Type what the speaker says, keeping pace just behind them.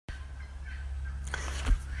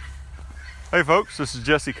Hey folks, this is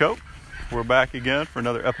Jesse Cope. We're back again for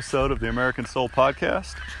another episode of the American Soul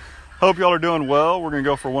Podcast. Hope y'all are doing well. We're going to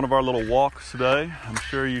go for one of our little walks today. I'm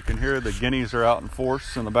sure you can hear the guineas are out in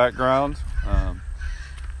force in the background.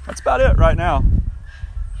 That's about it right now,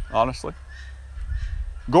 honestly.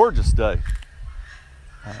 Gorgeous day.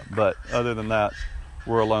 But other than that,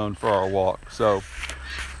 we're alone for our walk. So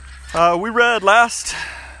we read last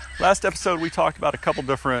episode, we talked about a couple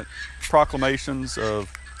different proclamations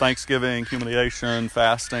of Thanksgiving, humiliation,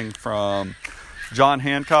 fasting from John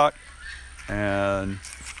Hancock. And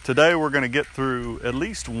today we're going to get through at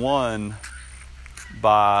least one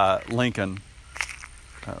by Lincoln.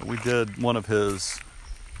 We did one of his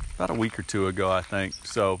about a week or two ago, I think.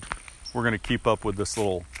 So we're going to keep up with this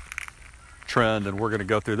little trend and we're going to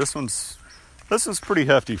go through. This is pretty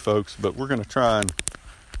hefty, folks, but we're going to try and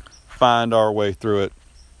find our way through it.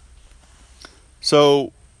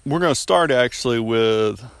 So we're going to start actually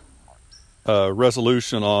with a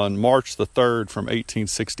resolution on March the 3rd from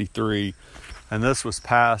 1863, and this was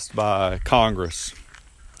passed by Congress.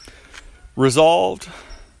 Resolved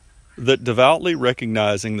that devoutly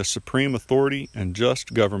recognizing the supreme authority and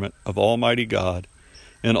just government of Almighty God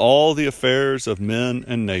in all the affairs of men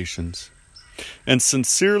and nations, and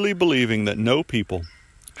sincerely believing that no people,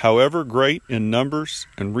 however great in numbers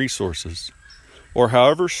and resources, or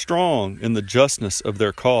however strong in the justness of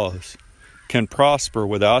their cause, can prosper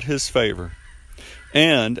without his favor,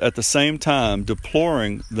 and at the same time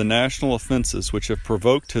deploring the national offenses which have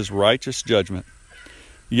provoked his righteous judgment,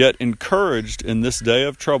 yet encouraged in this day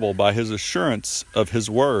of trouble by his assurance of his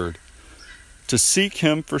word, to seek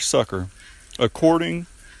him for succor according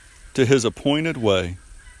to his appointed way,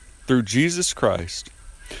 through Jesus Christ,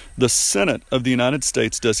 the Senate of the United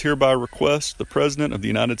States does hereby request the President of the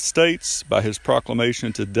United States, by his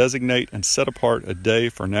proclamation, to designate and set apart a day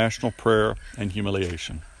for national prayer and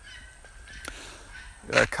humiliation.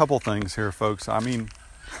 A couple things here, folks. I mean,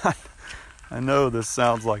 I know this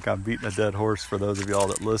sounds like I'm beating a dead horse for those of y'all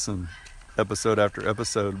that listen episode after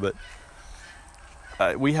episode, but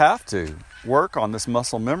we have to work on this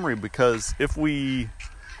muscle memory, because if we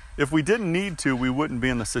didn't need to, we wouldn't be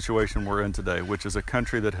in the situation we're in today, which is a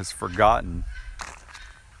country that has forgotten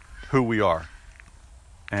who we are.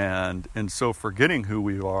 And so forgetting who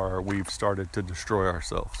we are, we've started to destroy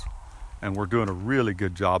ourselves. And we're doing a really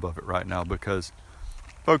good job of it right now, because,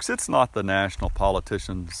 folks, it's not the national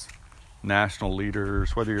politicians, national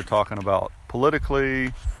leaders, whether you're talking about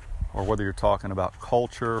politically or whether you're talking about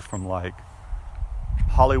culture, from like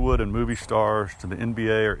Hollywood and movie stars to the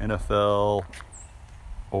NBA or NFL,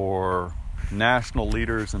 or national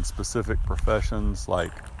leaders in specific professions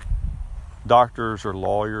like doctors or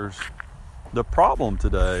lawyers. The problem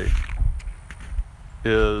today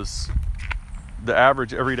is the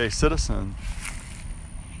average everyday citizen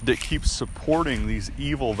that keeps supporting these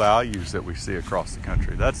evil values that we see across the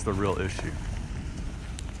country. That's the real issue.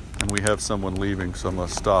 And we have someone leaving, so I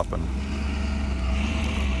must stop and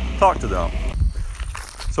talk to them.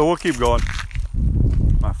 So we'll keep going.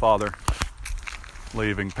 My father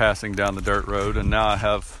leaving, passing down the dirt road, and now I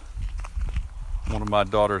have one of my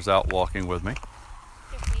daughters out walking with me.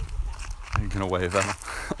 I'm gonna wave at him.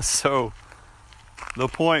 So the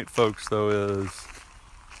point, folks, though, is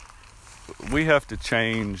we have to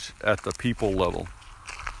change at the people level,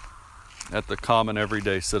 at the common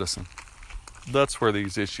everyday citizen. That's where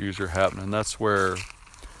these issues are happening. That's what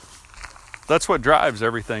drives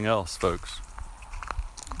everything else, folks.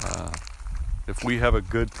 If we have a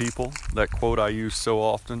good people, that quote I use so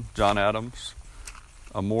often, John Adams,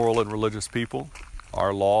 a moral and religious people,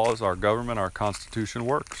 our laws, our government, our Constitution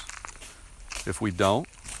works. If we don't,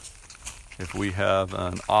 if we have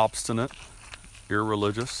an obstinate,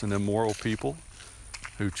 irreligious, and immoral people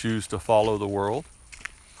who choose to follow the world,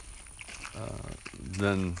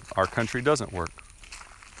 then our country doesn't work.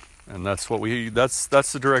 And that's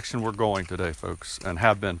the direction we're going today, folks, and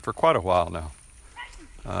have been for quite a while now.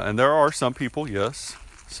 And there are some people, yes,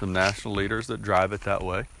 some national leaders that drive it that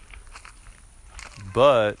way.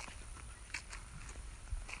 But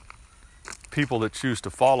people that choose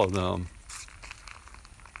to follow them,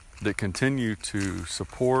 that continue to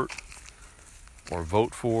support or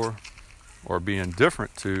vote for or be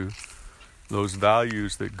indifferent to those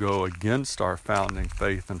values that go against our founding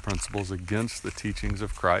faith and principles, against the teachings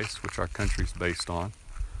of Christ, which our country's based on,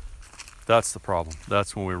 that's the problem.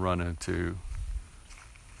 That's when we run into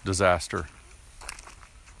disaster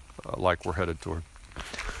like we're headed toward.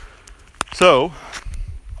 So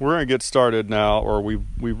we're going to get started now, or we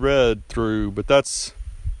read through, but that's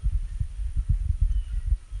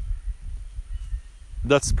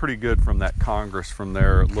that's pretty good from that Congress, from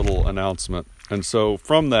their little announcement. And so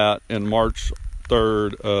from that, in March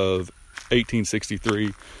 3rd of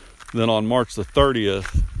 1863, then on March the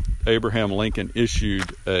 30th, Abraham Lincoln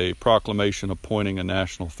issued a proclamation appointing a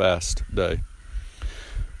national fast day.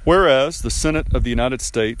 Whereas the Senate of the United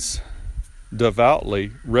States,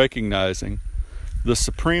 devoutly recognizing the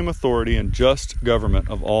supreme authority and just government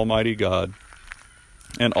of Almighty God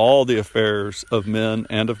and all the affairs of men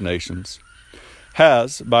and of nations,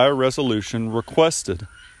 has, by a resolution, requested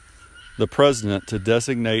the President to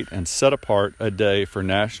designate and set apart a day for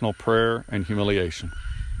national prayer and humiliation.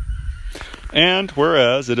 And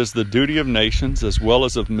whereas it is the duty of nations as well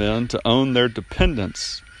as of men to own their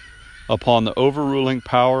dependence upon the overruling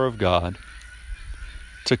power of God,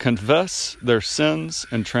 to confess their sins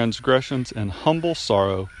and transgressions in humble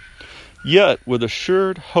sorrow, yet with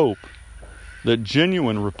assured hope that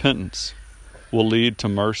genuine repentance will lead to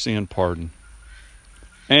mercy and pardon,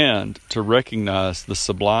 and to recognize the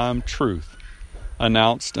sublime truth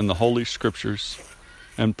announced in the Holy Scriptures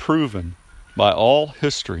and proven by all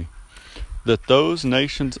history, that those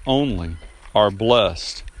nations only are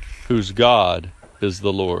blessed whose God is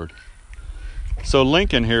the Lord. So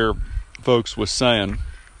Lincoln here, folks, was saying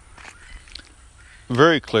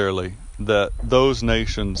very clearly that those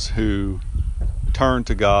nations who turn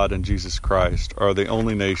to God and Jesus Christ are the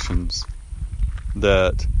only nations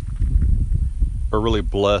that are really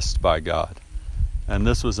blessed by God. And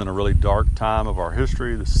this was in a really dark time of our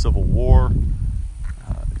history, the Civil War.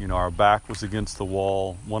 Our back was against the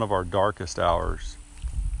wall, one of our darkest hours.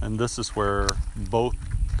 And this is where both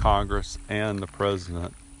Congress and the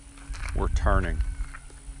President were turning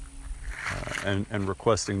and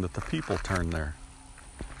requesting that the people turn there.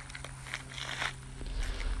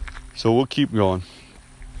 So we'll keep going.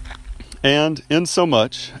 And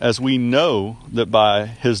insomuch as we know that by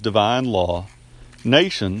his divine law,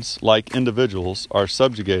 nations, like individuals, are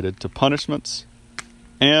subjugated to punishments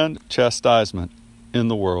and chastisement in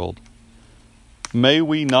the world, may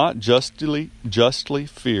we not justly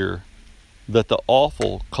fear that the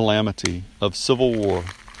awful calamity of civil war,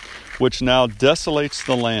 which now desolates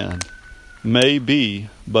the land, may be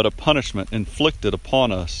but a punishment inflicted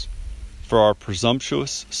upon us for our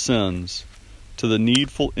presumptuous sins, to the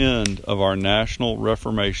needful end of our national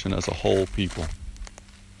reformation as a whole people.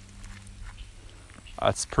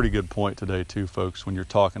 That's a pretty good point today too, folks, when you're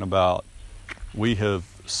talking about we have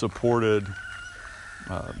supported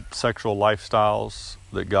sexual lifestyles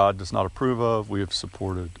that God does not approve of. We have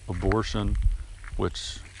supported abortion,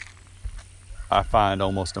 which I find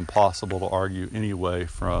almost impossible to argue anyway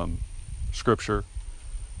from Scripture.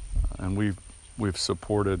 And we've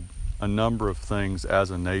supported a number of things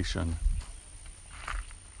as a nation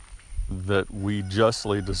that we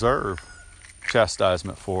justly deserve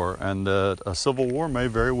chastisement for, and that a civil war may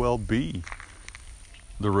very well be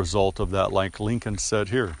the result of that, like Lincoln said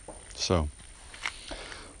here. So,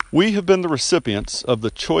 we have been the recipients of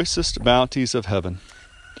the choicest bounties of heaven.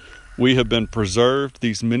 We have been preserved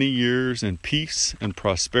these many years in peace and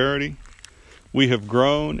prosperity. We have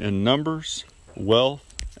grown in numbers, wealth,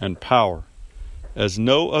 and power, as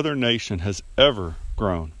no other nation has ever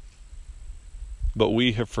grown. But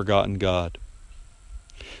we have forgotten God.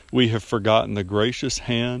 We have forgotten the gracious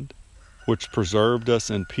hand which preserved us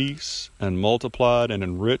in peace and multiplied and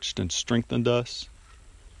enriched and strengthened us.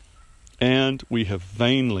 And we have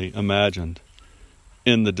vainly imagined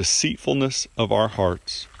in the deceitfulness of our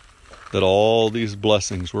hearts that all these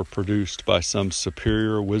blessings were produced by some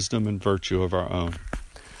superior wisdom and virtue of our own.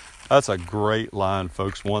 That's a great line,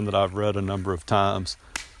 folks, one that I've read a number of times.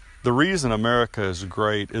 The reason America is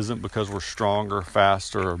great isn't because we're stronger,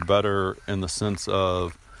 faster, or better in the sense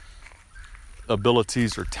of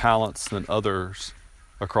abilities or talents than others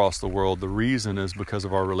across the world. The reason is because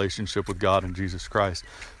of our relationship with God and Jesus Christ.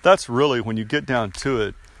 That's really, when you get down to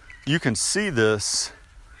it, you can see this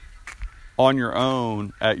on your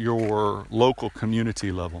own at your local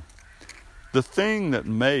community level. The thing that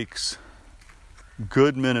makes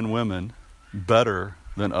good men and women better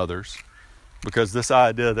than others, because this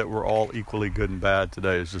idea that we're all equally good and bad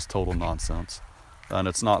today is just total nonsense. And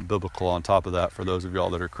it's not biblical on top of that for those of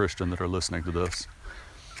y'all that are Christian that are listening to this.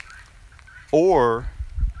 Or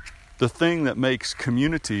the thing that makes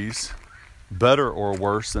communities better or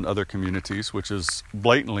worse than other communities, which is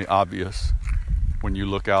blatantly obvious when you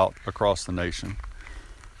look out across the nation,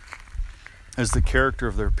 is the character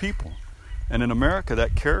of their people. And in America,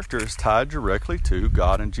 that character is tied directly to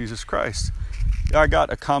God and Jesus Christ. I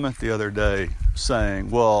got a comment the other day saying,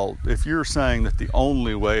 well, if you're saying that the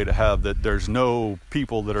only way to have that there's no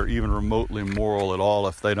people that are even remotely moral at all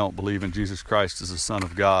if they don't believe in Jesus Christ as the Son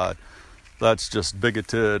of God, that's just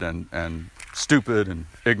bigoted and stupid and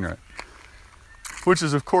ignorant. Which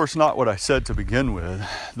is, of course, not what I said to begin with.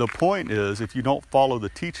 The point is, if you don't follow the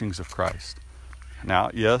teachings of Christ.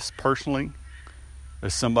 Now, yes, personally,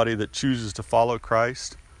 as somebody that chooses to follow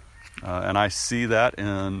Christ, and I see that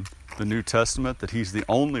in the New Testament, that he's the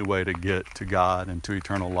only way to get to God and to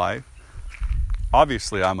eternal life,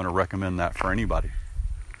 obviously I'm going to recommend that for anybody.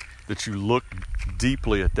 That you look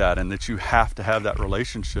deeply at that and that you have to have that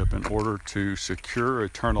relationship in order to secure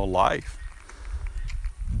eternal life.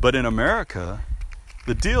 But in America,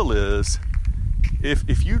 the deal is,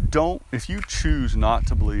 if you choose not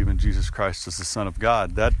to believe in Jesus Christ as the Son of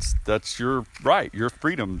God, that's your right, your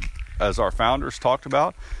freedom, as our founders talked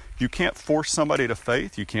about. You can't force somebody to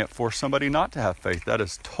faith. You can't force somebody not to have faith. That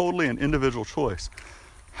is totally an individual choice.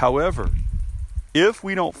 However, if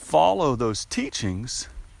we don't follow those teachings,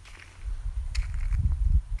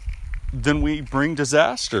 then we bring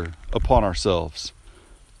disaster upon ourselves.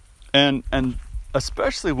 And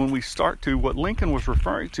especially when we start to, what Lincoln was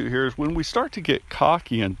referring to here is when we start to get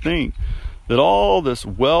cocky and think that all this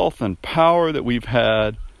wealth and power that we've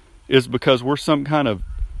had is because we're some kind of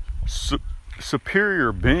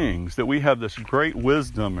superior beings, that we have this great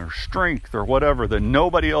wisdom or strength or whatever that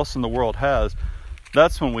nobody else in the world has.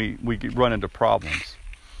 That's when we run into problems.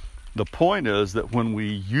 The point is that when we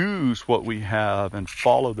use what we have and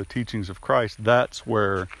follow the teachings of Christ, that's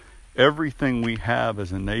where everything we have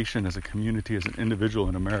as a nation, as a community, as an individual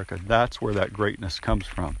in America, that's where that greatness comes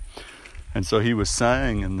from. And so he was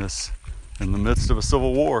saying in the midst of a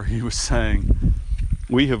civil war, he was saying,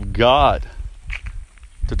 we have got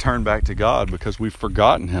to turn back to God because we've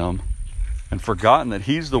forgotten him and forgotten that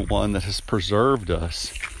he's the one that has preserved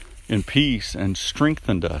us in peace and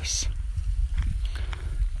strengthened us.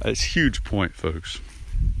 It's a huge point, folks.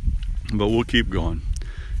 But we'll keep going.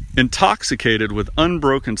 Intoxicated with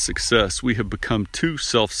unbroken success, we have become too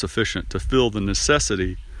self-sufficient to feel the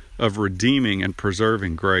necessity of redeeming and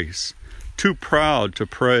preserving grace. Too proud to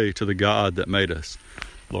pray to the God that made us.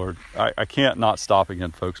 Lord, I can't not stop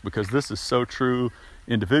again, folks, because this is so true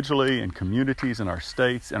individually, in communities, in our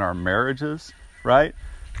states, in our marriages, right?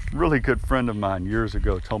 A really good friend of mine years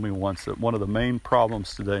ago told me once that one of the main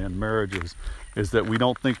problems today in marriages is that we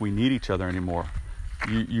don't think we need each other anymore.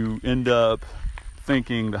 You end up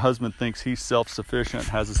thinking, the husband thinks he's self-sufficient,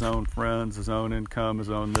 has his own friends, his own income, his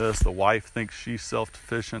own this. The wife thinks she's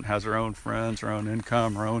self-sufficient, has her own friends, her own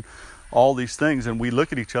income, her own, all these things. And we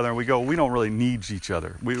look at each other and we go, we don't really need each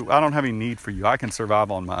other. I don't have any need for you. I can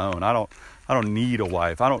survive on my own. I don't need a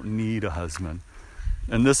wife. I don't need a husband.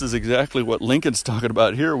 And this is exactly what Lincoln's talking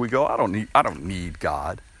about here. We go, I don't need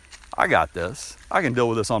God. I got this. I can deal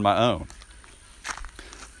with this on my own.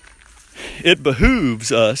 It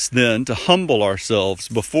behooves us then to humble ourselves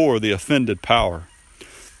before the offended power,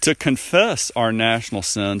 to confess our national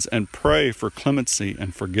sins and pray for clemency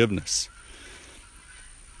and forgiveness.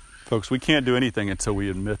 Folks, we can't do anything until we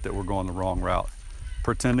admit that we're going the wrong route.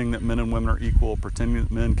 Pretending that men and women are equal, pretending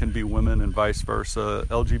that men can be women and vice versa,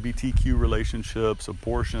 LGBTQ relationships,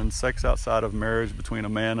 abortion, sex outside of marriage between a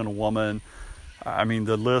man and a woman. I mean,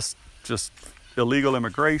 the list, just illegal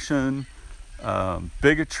immigration,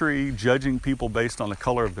 bigotry, judging people based on the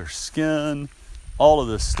color of their skin, all of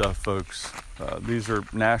this stuff, folks. These are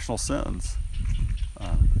national sins.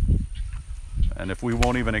 And if we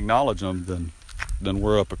won't even acknowledge them, then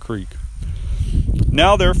we're up a creek.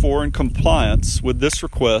 Now, therefore, in compliance with this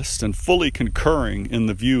request and fully concurring in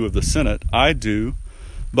the view of the Senate, I do,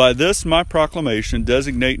 by this my proclamation,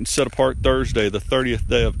 designate and set apart Thursday, the 30th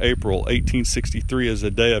day of April, 1863, as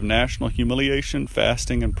a day of national humiliation,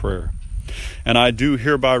 fasting, and prayer. And I do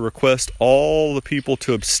hereby request all the people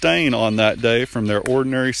to abstain on that day from their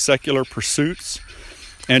ordinary secular pursuits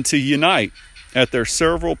and to unite at their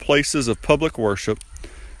several places of public worship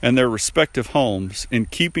and their respective homes in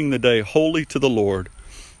keeping the day holy to the Lord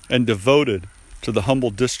and devoted to the humble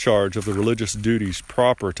discharge of the religious duties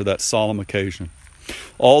proper to that solemn occasion.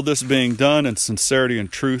 All this being done in sincerity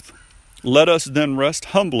and truth, let us then rest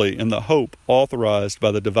humbly in the hope authorized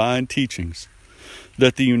by the divine teachings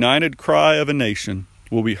that the united cry of a nation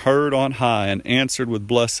will be heard on high and answered with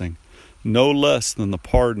blessing, no less than the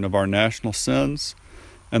pardon of our national sins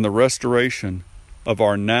and the restoration of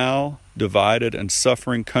our now divided and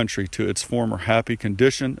suffering country to its former happy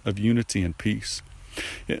condition of unity and peace.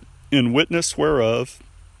 In witness whereof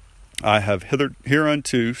I have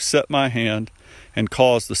hereunto set my hand and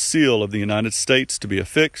caused the seal of the United States to be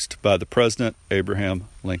affixed by the President Abraham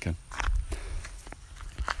Lincoln.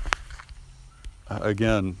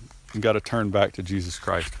 Again, you've got to turn back to Jesus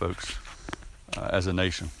Christ, folks, as a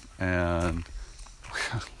nation. And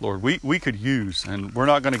Lord, we could use, and we're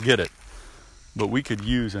not going to get it, But we could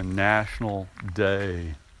use a national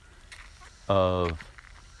day of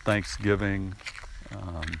thanksgiving,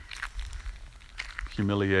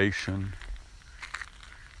 humiliation,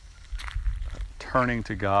 turning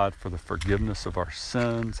to God for the forgiveness of our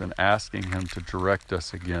sins and asking Him to direct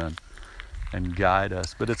us again and guide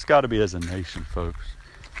us. But it's got to be as a nation, folks.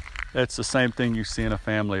 It's the same thing you see in a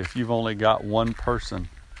family. If you've only got one person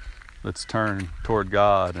that's turned toward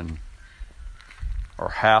God, or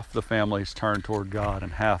half the family's turned toward God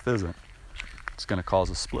and half isn't, it's going to cause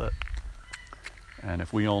a split. And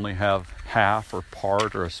if we only have half or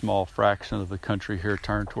part or a small fraction of the country here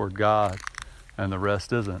turned toward God and the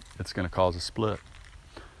rest isn't, it's going to cause a split.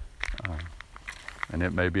 And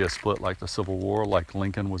it may be a split like the Civil War, like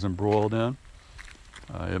Lincoln was embroiled in.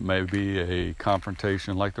 It may be a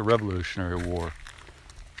confrontation like the Revolutionary War.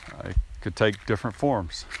 It could take different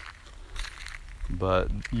forms. But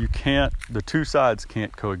the two sides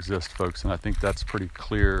can't coexist, folks, and I think that's pretty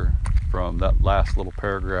clear from that last little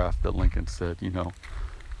paragraph that Lincoln said,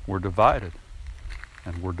 we're divided,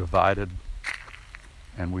 and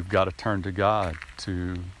we've got to turn to God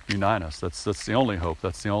to unite us. That's the only hope.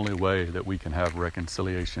 That's the only way that we can have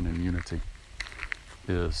reconciliation and unity,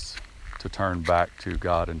 is to turn back to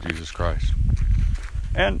God and Jesus Christ.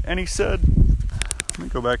 And he said, let me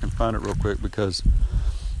go back and find it real quick, because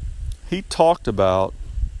he talked about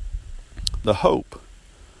the hope,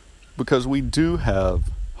 because we do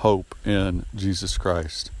have hope in Jesus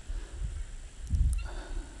Christ.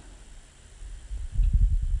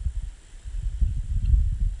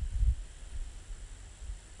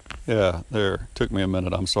 Yeah, there. Took me a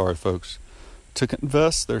minute. I'm sorry, folks. To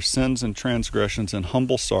confess their sins and transgressions in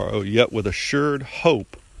humble sorrow, yet with assured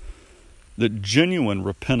hope that genuine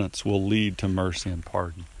repentance will lead to mercy and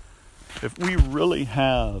pardon. If we really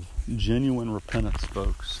have genuine repentance,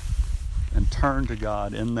 folks, and turn to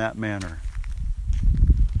God in that manner,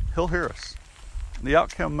 He'll hear us. The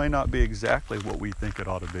outcome may not be exactly what we think it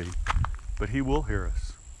ought to be, but He will hear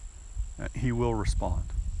us. He will respond.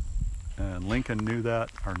 And Lincoln knew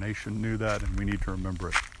that, our nation knew that, and we need to remember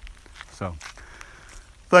it. So,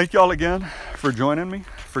 thank y'all again for joining me,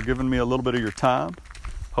 for giving me a little bit of your time.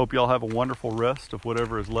 Hope y'all have a wonderful rest of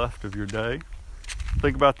whatever is left of your day.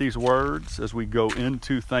 Think about these words as we go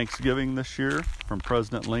into Thanksgiving this year from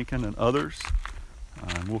President Lincoln and others.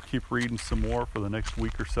 We'll keep reading some more for the next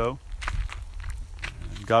week or so.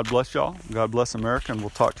 God bless y'all. God bless America, and we'll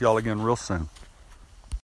talk to y'all again real soon.